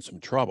might be in some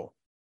trouble.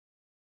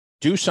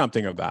 Do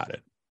something about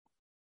it.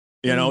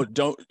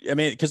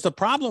 Because the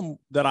problem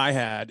that I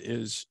had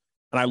is,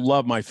 and I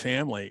love my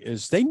family,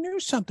 is they knew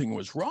something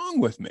was wrong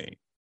with me,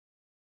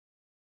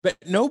 but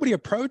nobody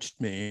approached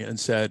me and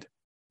said,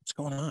 what's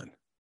going on?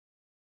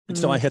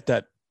 Until I hit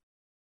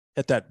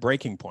that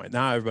breaking point.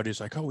 Now everybody's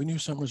like, oh, we knew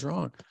something was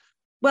wrong.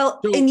 Well,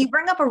 and you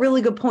bring up a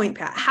really good point,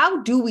 Pat.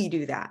 How do we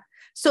do that?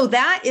 So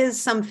that is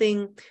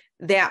something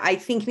that I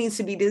think needs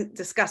to be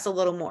discussed a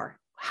little more.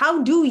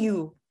 How do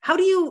you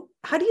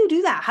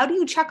do that? How do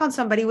you check on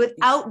somebody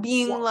without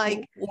being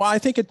like? Well, I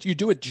think you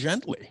do it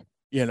gently.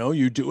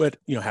 You do it,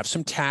 have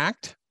some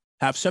tact,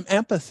 have some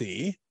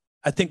empathy.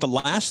 I think the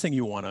last thing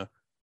you want to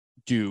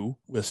do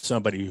with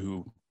somebody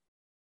who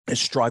is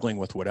struggling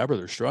with whatever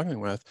they're struggling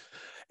with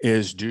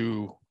is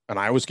and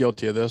I was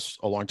guilty of this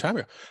a long time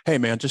ago. Hey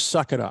man, just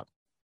suck it up.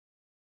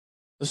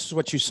 This is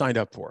what you signed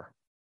up for.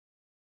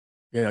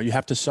 You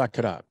have to suck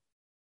it up.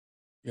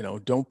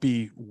 Don't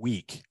be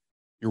weak.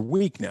 You're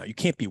weak now. You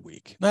can't be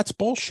weak. That's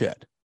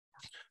bullshit.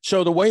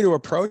 So the way to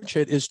approach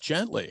it is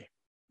gently.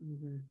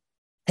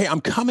 Hey,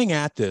 I'm coming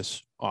at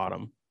this,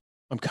 Autumn.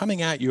 I'm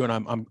coming at you, and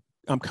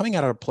I'm coming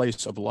at a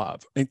place of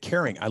love and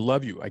caring. I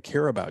love you. I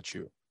care about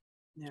you.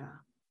 Yeah.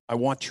 I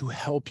want to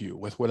help you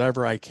with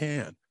whatever I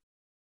can.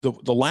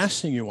 The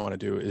last thing you want to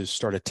do is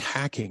start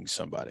attacking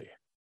somebody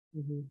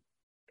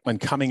and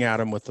coming at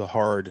them with the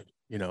hard,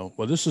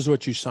 well, this is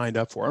what you signed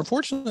up for.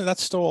 Unfortunately,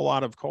 that's still a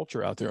lot of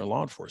culture out there in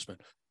law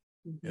enforcement.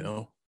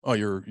 Oh,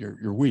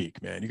 you're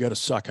weak, man. You got to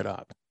suck it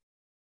up.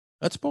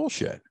 That's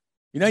bullshit.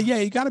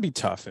 You got to be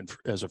tough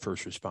as a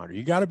first responder.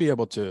 You got to be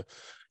able to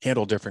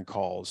handle different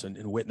calls and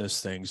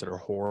witness things that are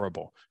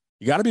horrible.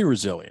 You got to be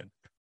resilient.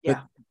 Yeah.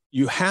 But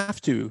you have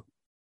to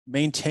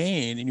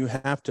maintain, and you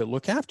have to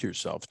look after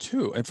yourself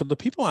too. And for the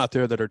people out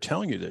there that are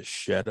telling you this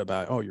shit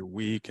about, oh, you're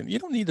weak, and you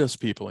don't need those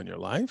people in your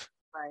life.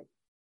 Right.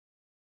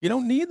 You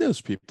don't need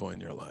those people in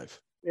your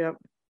life. Yep.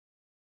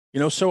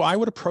 So I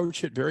would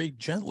approach it very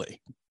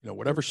gently,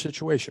 whatever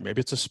situation. Maybe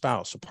it's a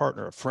spouse, a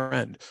partner, a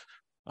friend,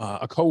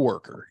 a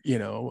coworker,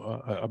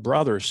 a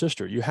brother or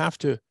sister. You have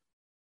to,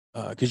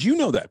 because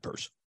that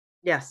person.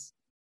 Yes.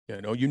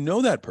 You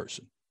know that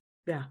person.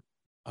 Yeah.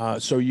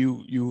 So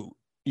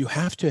you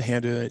have to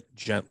handle it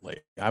gently.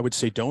 I would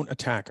say don't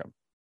attack them.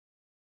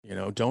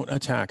 Don't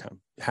attack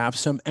them. Have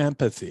some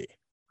empathy.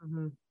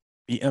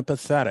 Be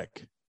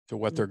empathetic to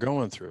what they're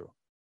going through,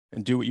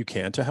 and do what you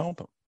can to help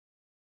them.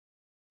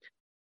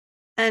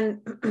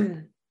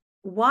 And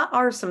what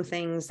are some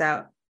things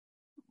that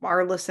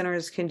our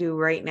listeners can do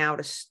right now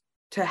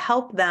to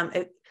help them?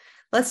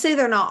 Let's say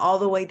they're not all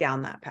the way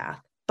down that path,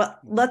 but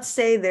let's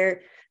say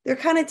they're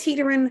kind of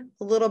teetering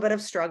a little bit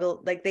of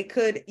struggle. Like they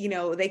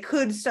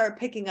could start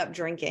picking up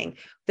drinking.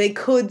 They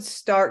could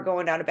start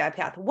going down a bad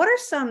path. What are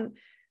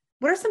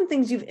some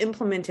things you've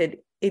implemented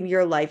in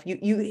your life?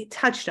 You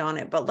touched on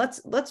it, but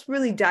let's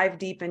really dive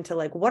deep into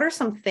like, what are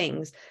some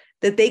things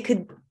that they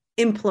could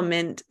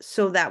implement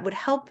so that would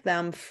help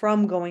them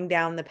from going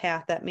down the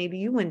path that maybe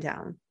you went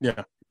down?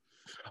 Yeah.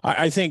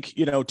 I think,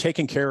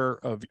 taking care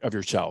of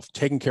yourself,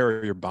 taking care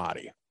of your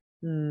body,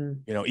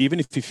 even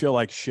if you feel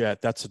like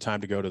shit, that's the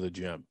time to go to the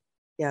gym.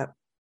 Yeah.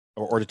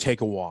 or to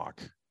take a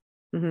walk,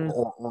 Mm-hmm.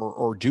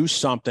 or do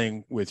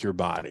something with your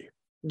body.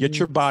 Get Mm-hmm.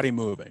 your body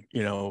moving.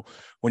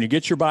 When you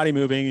get your body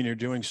moving and you're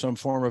doing some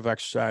form of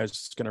exercise,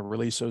 it's going to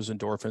release those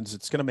endorphins.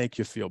 It's going to make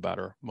you feel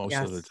better most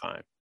of the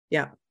time.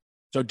 Yeah.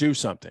 So do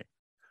something.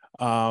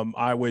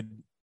 I would,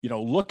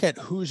 look at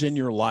who's in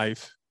your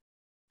life.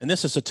 And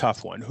this is a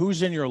tough one.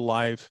 Who's in your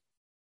life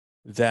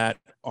that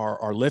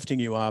are lifting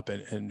you up,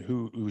 and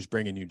who's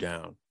bringing you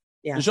down?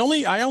 Yeah.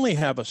 I only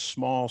have a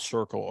small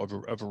circle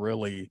of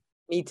really,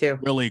 Me too.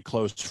 really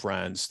close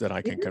friends that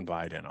I can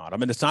confide in,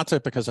 Autumn. And it's not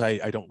because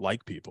I don't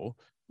like people.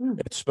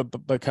 It's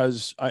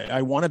because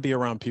I want to be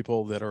around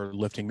people that are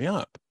lifting me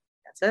up.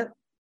 That's it.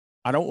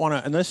 I don't want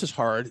to, and this is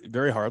hard,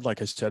 very hard,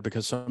 like I said,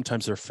 because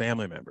sometimes they're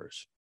family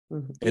members.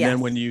 Mm-hmm. And then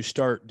when you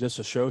start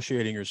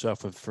disassociating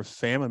yourself for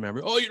family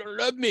members, oh, you don't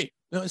love me.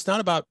 No, it's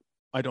not about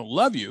I don't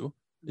love you.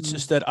 It's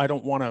just that I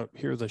don't want to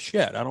hear the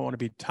shit. I don't want to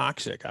be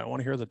toxic. I don't want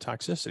to hear the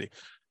toxicity.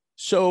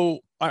 So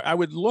I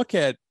would look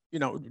at,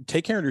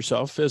 take care of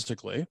yourself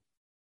physically,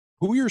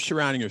 who you're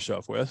surrounding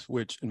yourself with,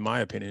 which in my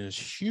opinion is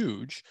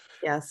huge.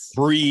 Yes.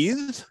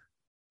 Breathe.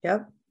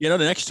 Yep. The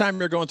next time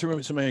you're going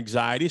through some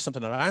anxiety,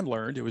 something that I've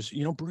learned, it was,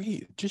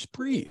 breathe, just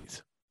breathe.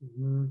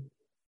 Mm-hmm.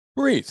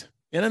 Breathe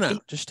in and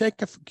out. Just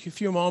take a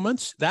few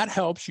moments. That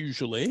helps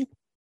usually.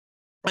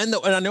 And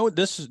I know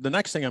this is the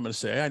next thing I'm going to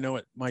say. I know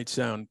it might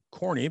sound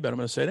corny, but I'm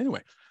going to say it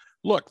anyway.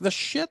 Look, the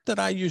shit that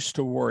I used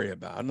to worry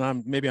about, and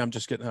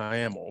I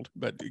am old,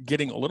 but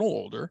getting a little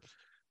older.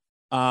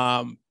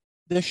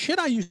 The shit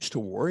I used to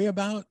worry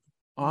about,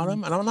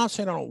 Autumn, and I'm not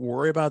saying I don't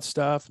worry about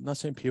stuff. I'm not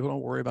saying people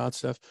don't worry about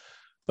stuff,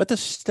 but the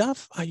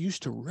stuff I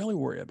used to really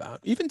worry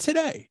about, even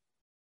today,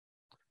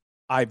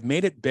 I've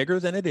made it bigger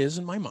than it is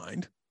in my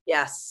mind.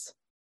 Yes.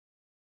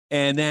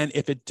 And then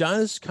if it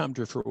does come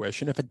to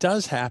fruition, if it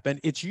does happen,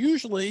 it's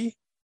usually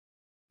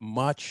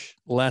much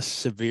less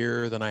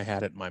severe than I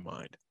had it in my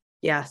mind.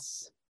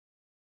 Yes.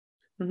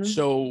 Mm-hmm.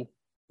 So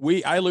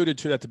I alluded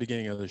to it at the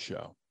beginning of the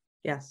show.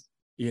 Yes.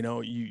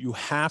 You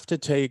have to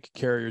take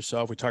care of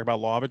yourself. We talk about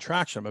law of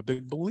attraction. I'm a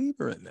big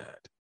believer in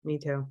that. Me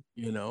too.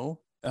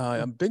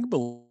 I'm a big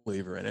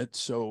believer in it.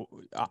 So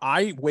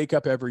I wake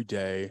up every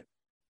day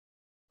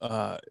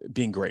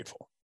being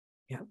grateful.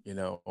 Yeah.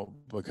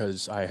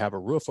 Because I have a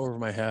roof over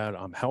my head.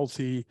 I'm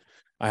healthy.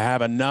 I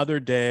have another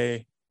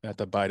day at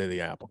the bite of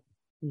the apple.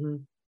 Mm-hmm.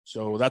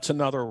 So that's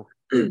another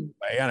way.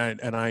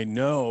 And I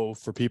know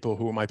for people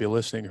who might be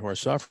listening who are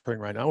suffering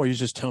right now, well, you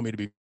just tell me to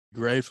be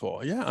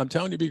grateful. Yeah, I'm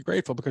telling you to be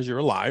grateful because you're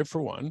alive,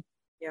 for one.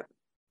 Yep.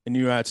 And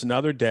it's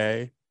another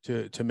day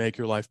to make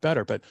your life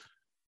better. But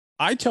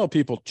I tell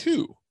people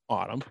too,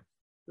 Autumn,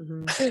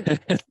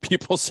 and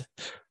people say,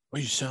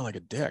 well, you sound like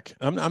a dick.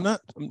 I'm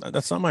not,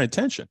 that's not my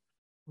intention,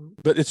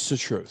 but it's the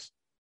truth.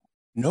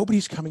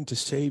 Nobody's coming to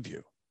save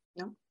you.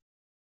 No.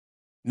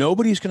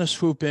 Nobody's going to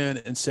swoop in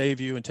and save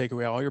you and take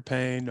away all your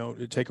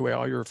pain, take away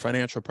all your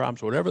financial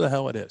problems, whatever the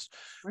hell it is.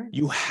 Right.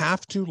 You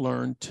have to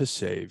learn to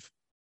save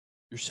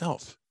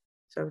yourself.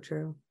 So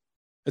true.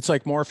 It's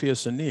like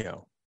Morpheus and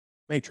Neo,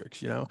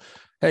 Matrix,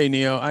 Hey,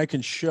 Neo, I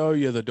can show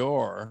you the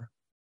door,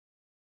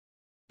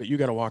 but you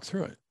got to walk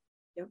through it.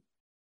 Yep.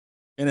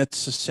 And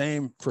it's the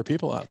same for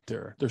people out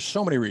there. There's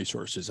so many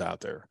resources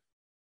out there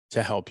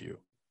to help you.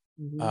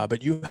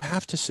 But you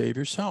have to save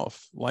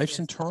yourself. Life's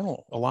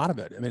internal, a lot of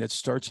it. I mean, it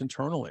starts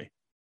internally,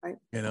 right.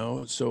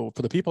 So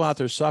for the people out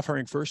there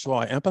suffering, first of all,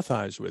 I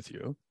empathize with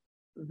you.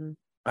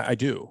 I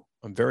do.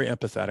 I'm very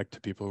empathetic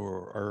to people who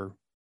are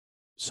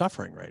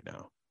suffering right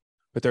now,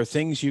 but there are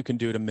things you can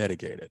do to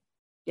mitigate it.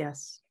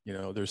 Yes.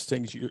 There's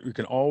things you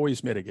can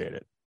always mitigate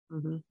it.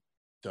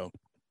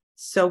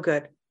 So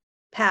good.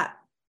 Pat,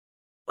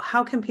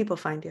 how can people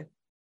find you?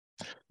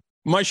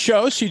 My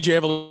show,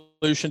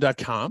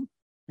 cjevolution.com.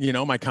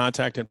 My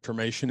contact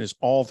information is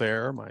all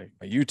there. My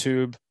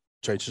YouTube,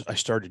 which I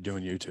started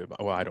doing YouTube.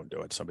 Well, I don't do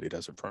it. Somebody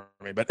does it for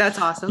me, but that's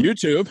awesome.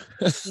 YouTube.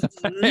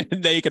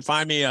 And you can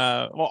find me,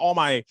 all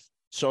my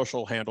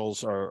social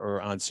handles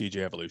are on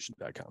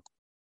cjevolution.com.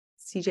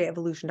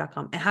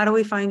 cjevolution.com. And how do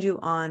we find you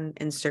on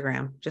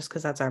Instagram? Just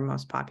because that's our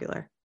most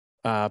popular.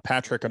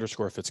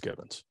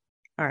 Patrick_Fitzgibbons.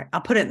 All right.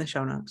 I'll put it in the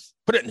show notes.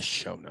 Put it in the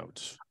show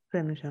notes. Put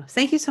it in the show.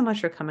 Thank you so much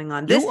for coming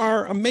on. You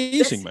are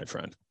amazing, my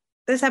friend.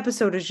 This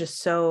episode is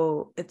just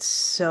it's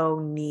so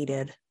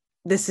needed.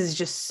 This is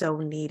just so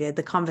needed.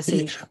 The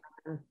conversation.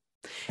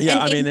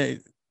 Yeah.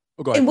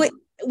 Go ahead.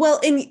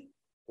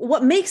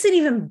 What makes it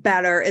even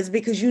better is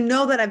because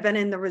that I've been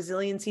in the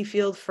resiliency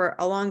field for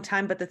a long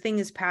time. But the thing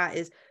is, Pat,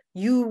 is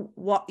you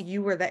walk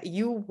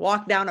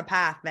down a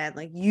path, man.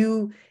 Like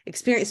you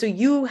experience. So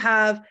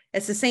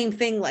it's the same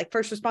thing. Like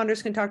first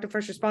responders can talk to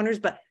first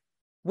responders, but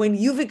when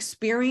you've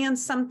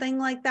experienced something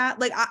like that,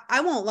 like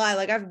I won't lie,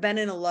 like I've been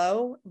in a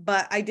low,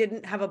 but I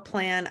didn't have a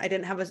plan. I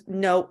didn't have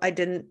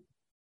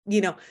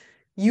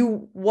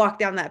you walk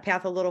down that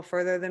path a little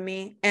further than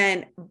me.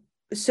 And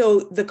so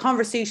the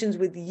conversations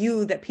with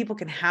you that people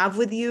can have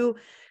with you,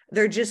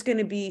 they're just going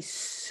to be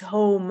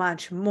so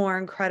much more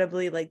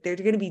incredibly, like they're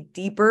going to be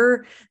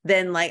deeper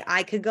than like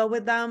I could go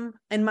with them,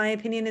 in my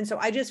opinion. And so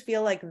I just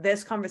feel like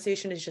this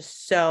conversation is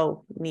just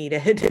so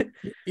needed.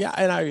 Yeah.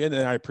 And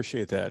I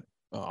appreciate that,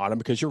 Autumn,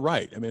 because you're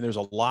right. I mean, there's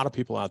a lot of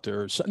people out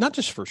there, not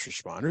just first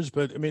responders,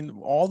 but I mean,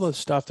 all the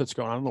stuff that's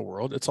going on in the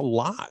world, it's a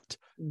lot.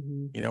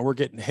 We're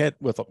getting hit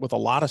with a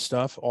lot of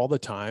stuff all the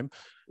time.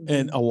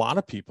 And a lot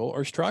of people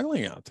are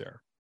struggling out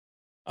there.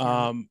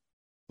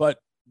 But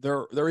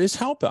there is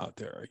help out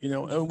there,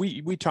 and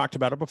we talked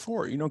about it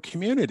before,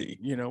 community,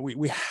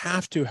 we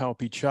have to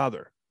help each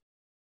other.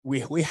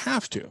 We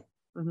have to,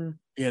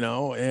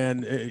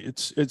 and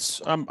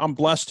I'm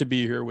blessed to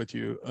be here with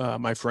you,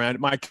 my friend.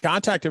 My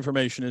contact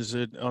information is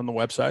on the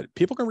website.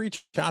 People can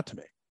reach out to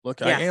me. Look,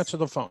 yes. I answer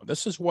the phone.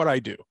 This is what I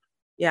do.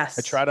 Yes.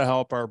 I try to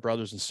help our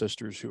brothers and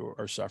sisters who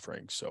are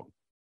suffering. So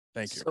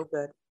thank you. So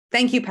good.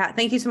 Thank you, Pat.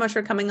 Thank you so much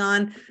for coming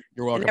on.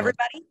 You're welcome. And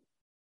everybody,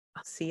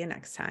 I'll see you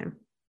next time.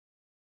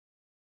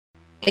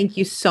 Thank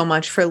you so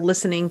much for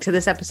listening to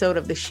this episode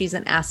of the She's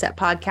an Asset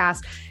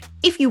podcast.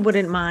 If you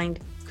wouldn't mind,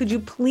 could you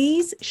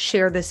please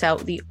share this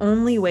out? The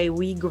only way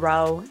we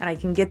grow and I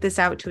can get this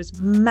out to as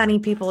many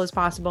people as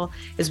possible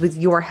is with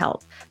your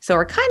help. So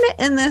we're kind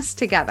of in this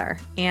together.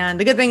 And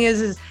the good thing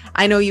is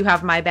I know you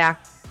have my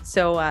back.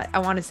 So I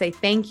want to say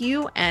thank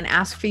you and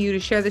ask for you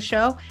to share the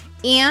show.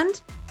 And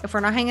if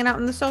we're not hanging out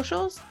in the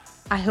socials,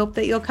 I hope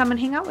that you'll come and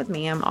hang out with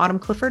me. I'm Autumn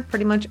Clifford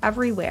pretty much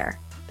everywhere.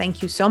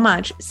 Thank you so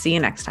much. See you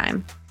next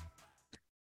time.